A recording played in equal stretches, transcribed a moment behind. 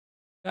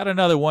Got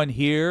another one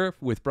here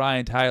with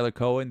Brian Tyler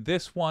Cohen.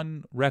 This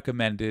one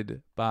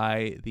recommended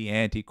by the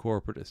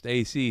anti-corporatist.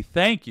 AC,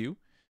 thank you.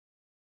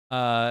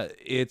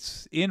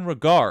 It's in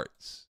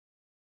regards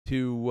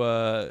to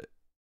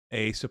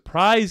a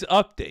surprise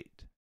update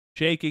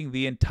shaking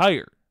the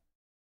entire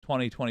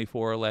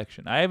 2024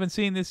 election. I haven't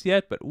seen this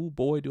yet, but ooh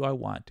boy, do I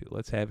want to.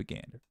 Let's have a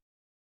gander.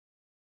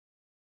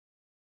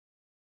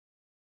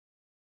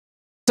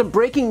 Some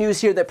breaking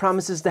news here that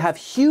promises to have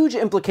huge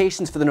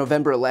implications for the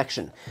November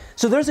election.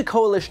 So there's a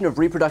coalition of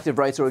reproductive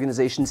rights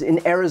organizations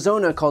in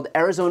Arizona called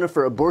Arizona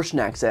for Abortion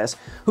Access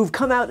who've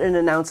come out and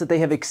announced that they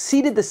have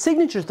exceeded the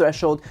signature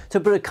threshold to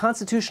put a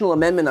constitutional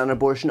amendment on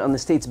abortion on the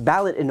state's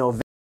ballot in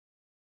November.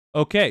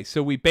 Okay,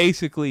 so we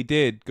basically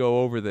did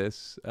go over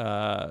this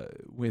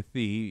with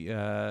the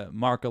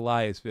Mark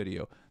Elias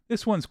video.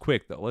 This one's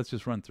quick, though. Let's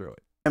just run through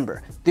it.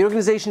 The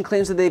organization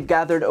claims that they've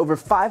gathered over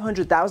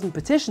 500,000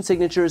 petition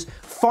signatures,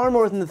 far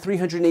more than the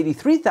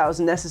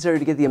 383,000 necessary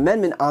to get the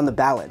amendment on the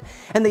ballot.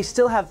 And they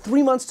still have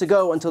 3 months to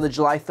go until the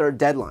July 3rd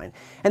deadline.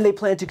 And they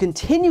plan to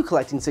continue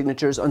collecting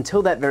signatures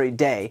until that very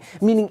day,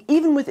 meaning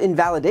even with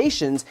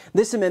invalidations,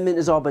 this amendment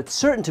is all but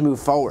certain to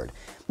move forward.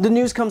 The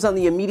news comes on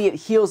the immediate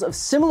heels of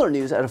similar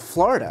news out of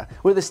Florida,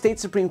 where the state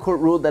Supreme Court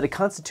ruled that a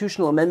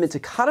constitutional amendment to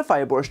codify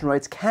abortion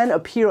rights can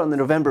appear on the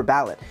November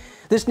ballot.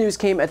 This news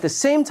came at the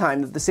same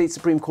time that the state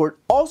Supreme Court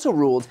also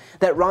ruled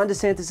that Ron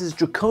DeSantis'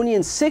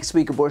 draconian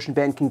 6-week abortion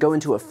ban can go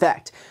into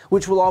effect,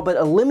 which will all but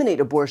eliminate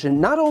abortion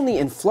not only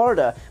in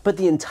Florida, but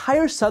the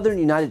entire southern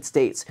United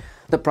States.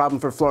 The problem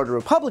for Florida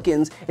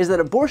Republicans is that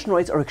abortion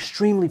rights are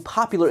extremely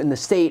popular in the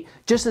state,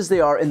 just as they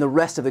are in the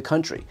rest of the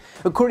country.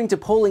 According to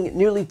polling,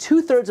 nearly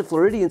 2/3 of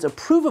Floridians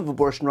approve of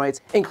abortion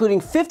rights, including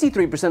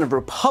 53% of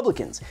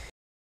Republicans.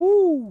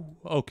 Woo!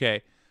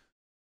 Okay.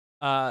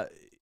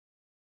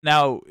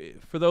 Now,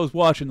 for those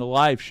watching the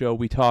live show,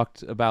 we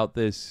talked about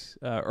this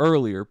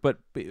earlier, but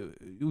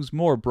it was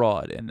more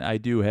broad, and I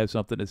do have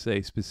something to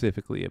say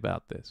specifically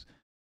about this.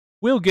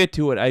 We'll get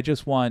to it. I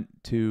just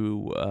want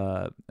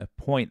to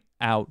point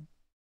out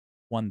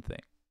one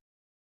thing.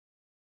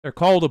 They're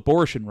called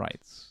abortion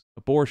rights.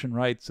 Abortion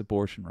rights,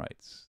 abortion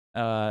rights.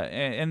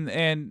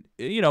 And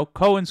you know,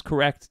 Cohen's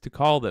correct to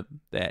call them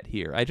that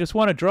here. I just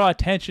want to draw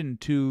attention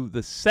to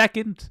the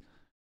second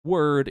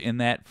word in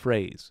that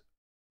phrase,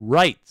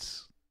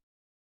 rights.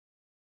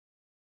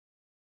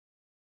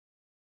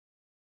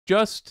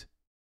 Just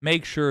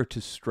make sure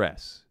to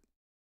stress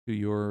to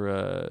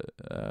your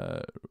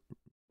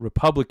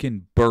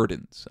Republican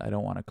burdens. I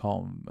don't want to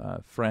call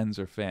them friends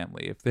or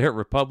family. If they're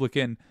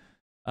Republican,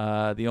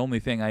 the only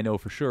thing I know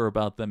for sure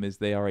about them is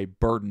they are a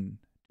burden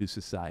to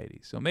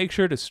society. So make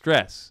sure to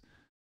stress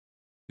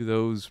to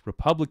those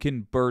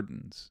Republican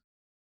burdens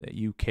that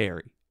you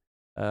carry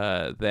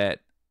that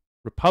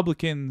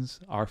Republicans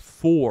are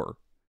for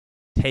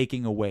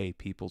taking away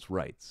people's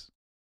rights.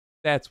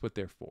 That's what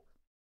they're for.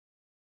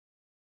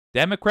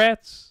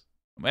 Democrats,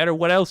 no matter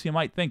what else you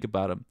might think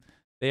about them,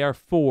 they are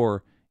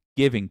for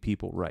giving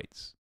people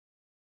rights,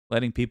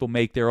 letting people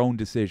make their own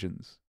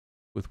decisions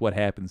with what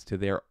happens to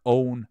their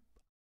own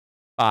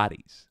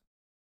bodies.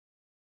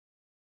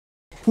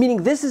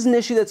 Meaning this is an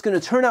issue that's going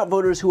to turn out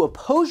voters who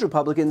oppose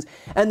Republicans,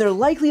 and they're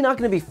likely not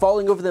going to be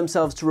falling over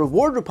themselves to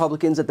reward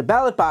Republicans at the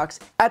ballot box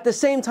at the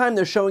same time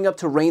they're showing up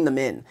to rein them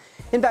in.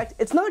 In fact,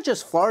 it's not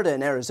just Florida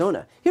and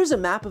Arizona. Here's a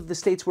map of the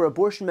states where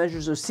abortion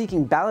measures are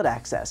seeking ballot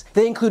access.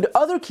 They include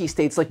other key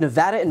states like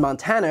Nevada and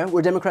Montana,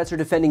 where Democrats are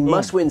defending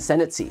must-win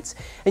Senate seats.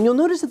 And you'll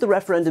notice that the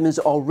referendum is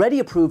already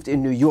approved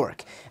in New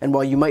York. And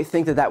while you might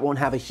think that that won't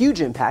have a huge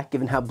impact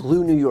given how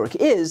blue New York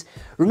is,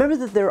 remember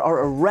that there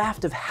are a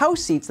raft of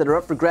House seats that are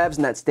up for grabs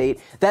in that state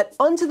that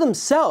unto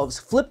themselves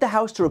flip the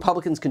House to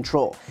Republicans'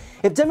 control.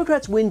 If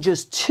Democrats win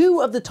just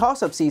 2 of the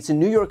toss-up seats in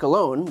New York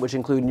alone, which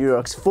include New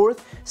York's 4th,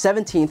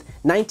 17th,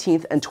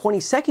 19th, and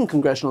 22nd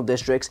congressional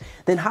districts,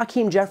 then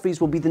Hakeem Jeffries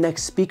will be the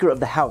next Speaker of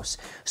the House.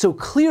 So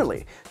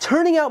clearly,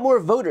 turning out more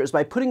voters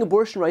by putting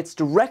abortion rights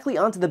directly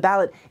onto the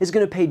ballot is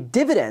going to pay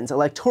dividends,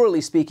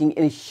 electorally speaking,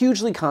 in a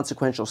hugely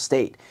consequential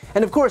state.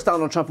 And of course,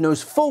 Donald Trump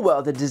knows full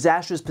well the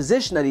disastrous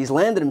position that he's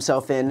landed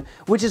himself in,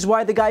 which is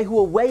why the guy who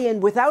will weigh in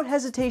without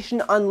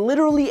hesitation on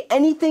literally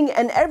anything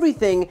and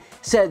everything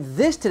said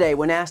this today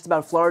when asked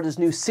about Florida's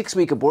new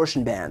 6-week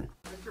abortion ban.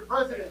 Mr.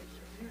 President,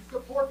 do you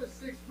support the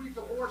 6-week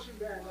abortion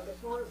ban of the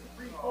Florida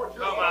Supreme Court?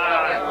 Come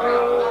on.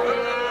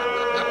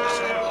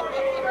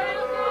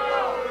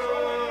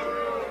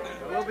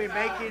 We'll be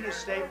making a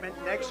statement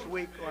next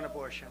week on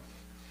abortion.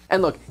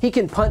 And look, he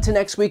can punt to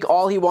next week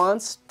all he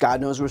wants. God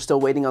knows we're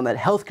still waiting on that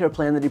healthcare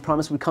plan that he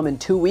promised would come in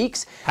 2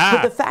 weeks.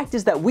 But the fact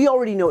is that we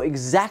already know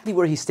exactly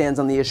where he stands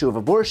on the issue of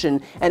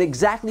abortion and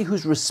exactly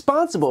who's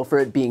responsible for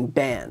it being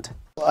banned.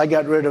 I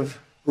got rid of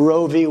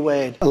Roe v.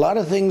 Wade. A lot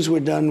of things were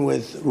done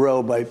with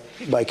Roe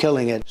by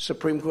killing it.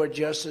 Supreme Court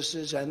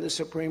justices and the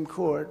Supreme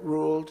Court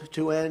ruled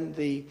to end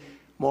the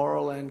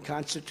moral and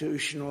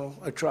constitutional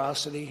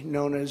atrocity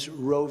known as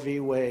Roe v.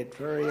 Wade.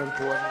 Very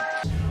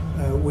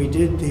important. We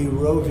did the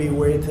Roe v.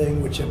 Wade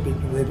thing, which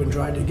they've been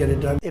trying to get it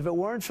done. If it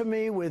weren't for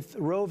me with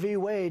Roe v.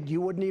 Wade,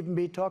 you wouldn't even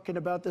be talking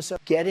about this.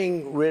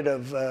 Getting rid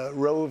of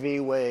Roe v.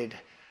 Wade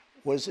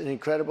was an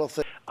incredible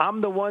thing.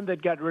 I'm the one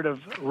that got rid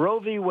of Roe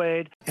v.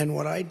 Wade. And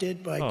what I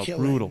did by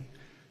killing brutal.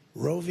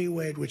 Roe v.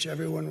 Wade, which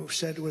everyone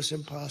said was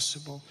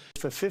impossible.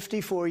 For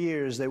 54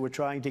 years, they were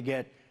trying to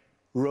get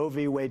Roe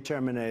v. Wade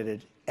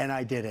terminated, and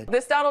I did it.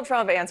 This Donald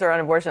Trump answer on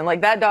abortion,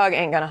 like, that dog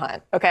ain't gonna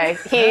hunt, okay?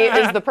 He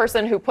is the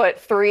person who put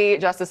 3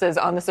 justices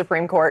on the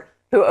Supreme Court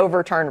who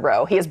overturned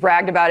Roe. He has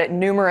bragged about it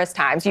numerous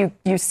times. You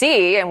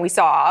see, and we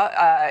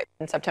saw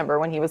in September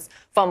when he was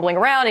fumbling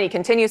around, and he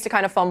continues to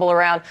kind of fumble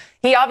around.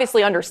 He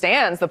obviously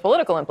understands the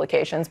political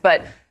implications,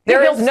 but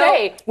there is no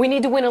say we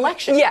need to win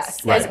elections.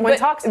 Yes, right.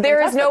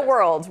 There is no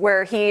world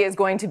where he is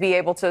going to be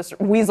able to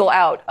weasel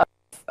out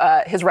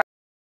of his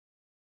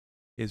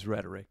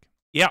rhetoric.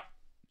 Yeah,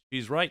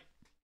 she's right.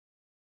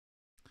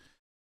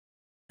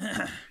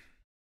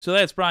 So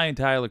that's Brian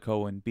Tyler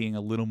Cohen being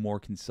a little more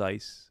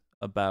concise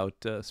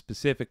about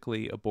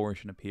specifically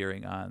abortion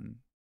appearing on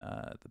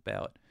the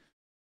ballot.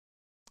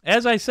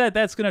 As I said,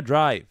 that's going to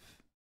drive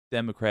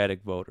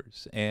Democratic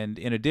voters. And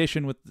in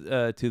addition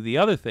to the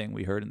other thing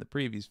we heard in the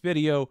previous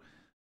video,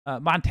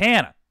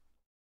 Montana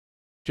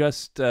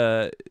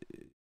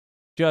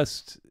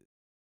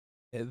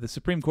the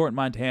Supreme Court in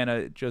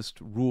Montana just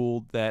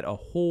ruled that a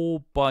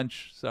whole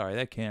bunch... Sorry,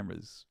 that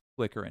camera's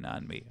flickering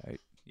on me.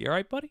 You all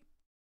right, buddy?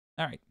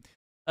 All right.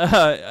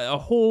 A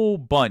whole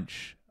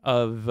bunch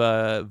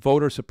of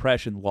voter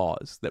suppression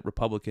laws that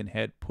Republicans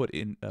had put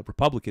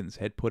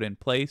in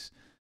place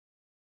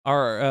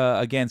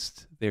are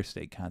against their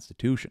state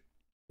constitution.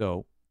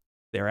 So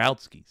they're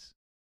outskis.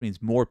 It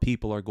means more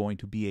people are going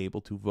to be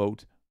able to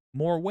vote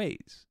more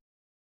ways.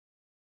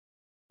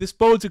 This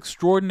bodes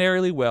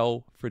extraordinarily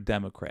well for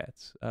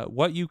Democrats.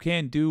 What you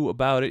can do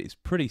about it is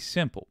pretty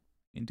simple.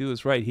 You can do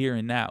this right here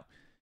and now.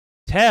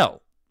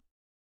 Tell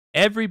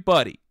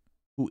everybody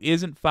who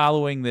isn't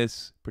following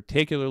this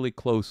particularly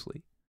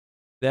closely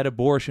that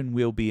abortion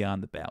will be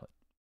on the ballot.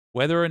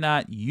 Whether or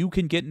not you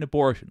can get an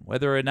abortion,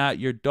 whether or not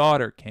your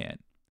daughter can.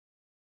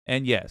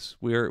 And yes,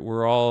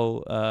 we're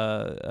all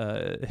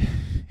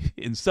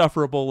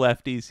insufferable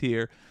lefties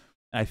here.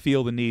 I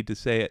feel the need to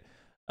say it.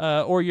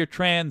 Or your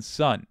trans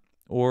son,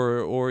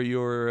 or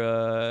your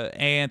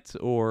aunt,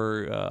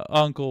 or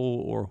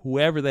uncle, or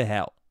whoever the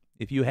hell.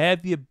 If you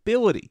have the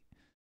ability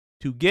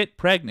to get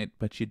pregnant,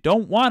 but you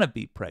don't want to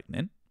be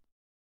pregnant,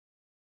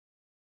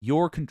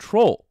 your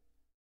control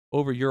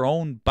over your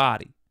own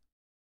body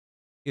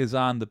is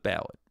on the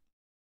ballot.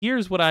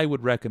 Here's what I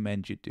would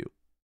recommend you do.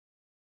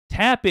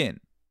 Tap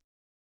in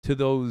to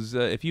those,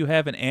 if you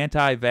have an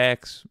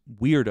anti-vax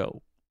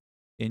weirdo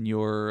in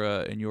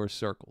your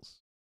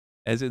circles,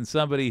 as in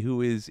somebody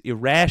who is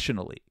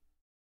irrationally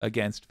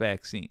against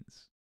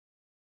vaccines.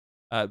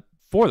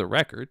 For the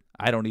record,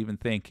 I don't even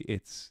think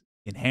it's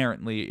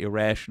inherently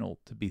irrational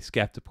to be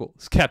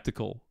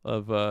skeptical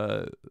of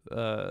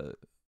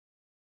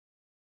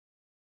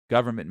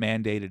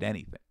government-mandated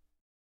anything.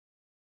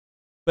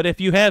 But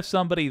if you have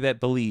somebody that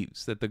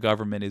believes that the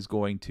government is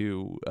going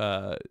to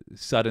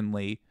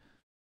suddenly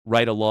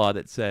write a law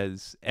that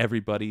says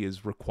everybody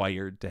is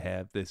required to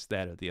have this,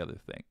 that, or the other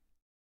thing,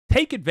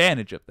 take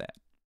advantage of that.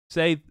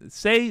 Say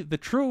the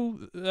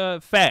true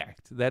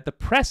fact that the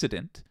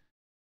precedent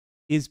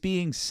is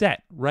being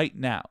set right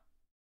now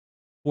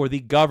for the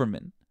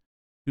government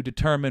to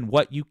determine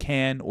what you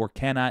can or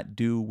cannot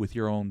do with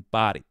your own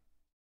body.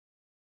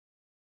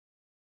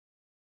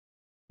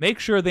 Make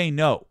sure they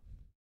know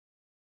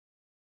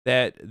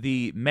that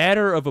the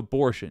matter of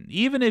abortion,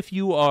 even if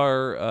you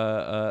are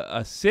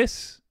a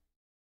cis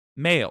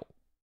male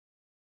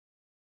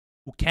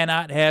who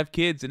cannot have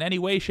kids in any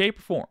way, shape,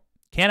 or form,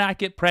 cannot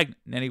get pregnant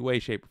in any way,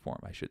 shape, or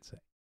form, I should say,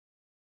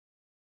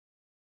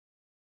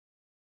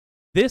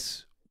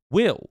 this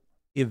will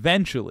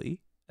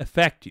eventually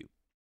affect you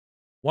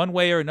one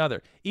way or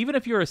another. Even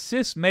if you're a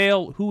cis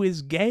male who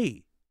is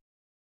gay,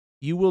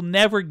 you will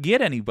never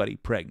get anybody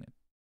pregnant.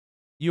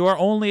 You are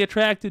only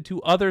attracted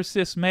to other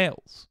cis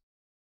males.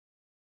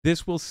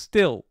 This will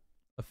still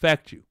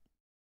affect you.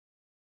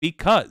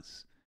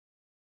 Because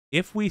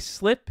if we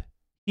slip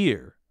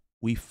here,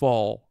 we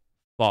fall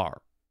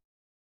far.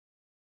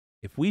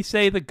 If we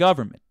say the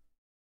government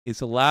is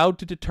allowed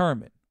to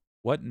determine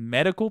what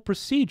medical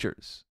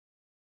procedures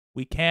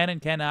we can and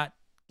cannot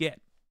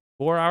get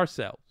for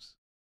ourselves,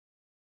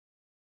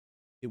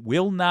 it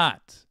will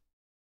not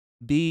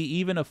be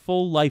even a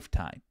full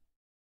lifetime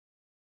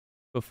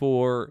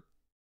before,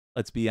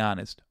 let's be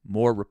honest,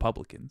 more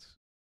Republicans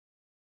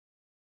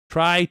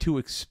try to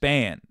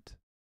expand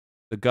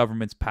the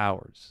government's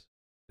powers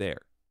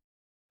there.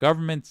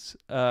 Republicans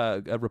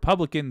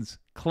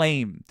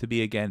claim to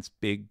be against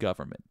big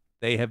government.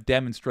 They have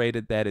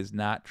demonstrated that is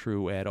not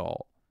true at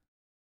all.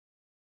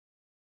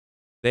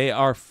 They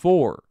are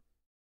for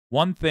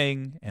one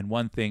thing and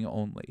one thing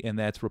only, and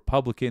that's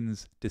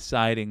Republicans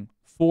deciding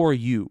for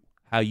you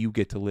how you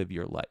get to live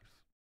your life.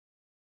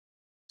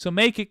 So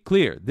make it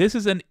clear, this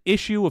is an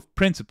issue of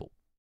principle.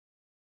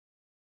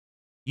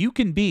 You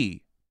can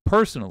be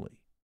personally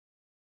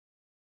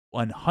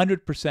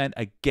 100%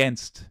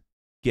 against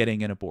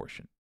getting an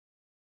abortion,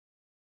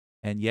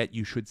 and yet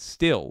you should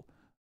still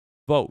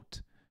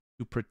vote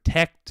to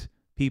protect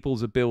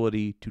people's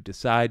ability to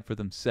decide for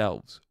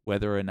themselves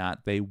whether or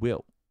not they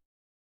will.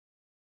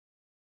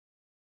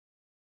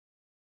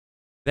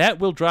 That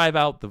will drive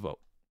out the vote.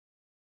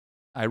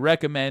 I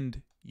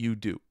recommend you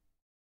do.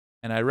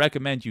 And I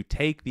recommend you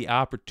take the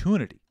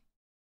opportunity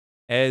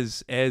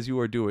as you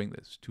are doing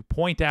this to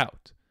point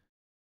out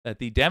that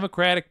the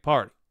Democratic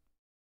Party,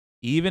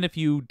 even if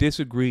you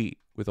disagree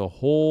with a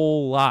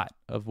whole lot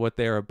of what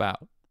they're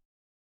about,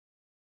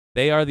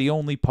 they are the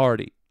only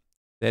party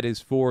that is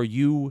for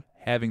you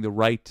having the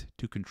right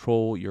to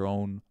control your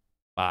own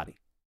body.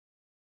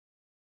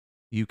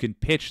 You can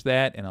pitch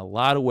that in a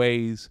lot of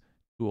ways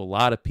to a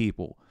lot of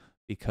people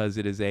because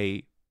it is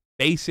a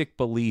basic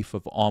belief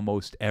of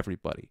almost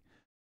everybody.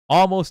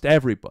 Almost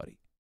everybody,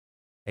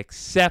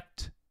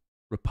 except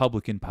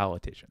Republican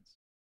politicians.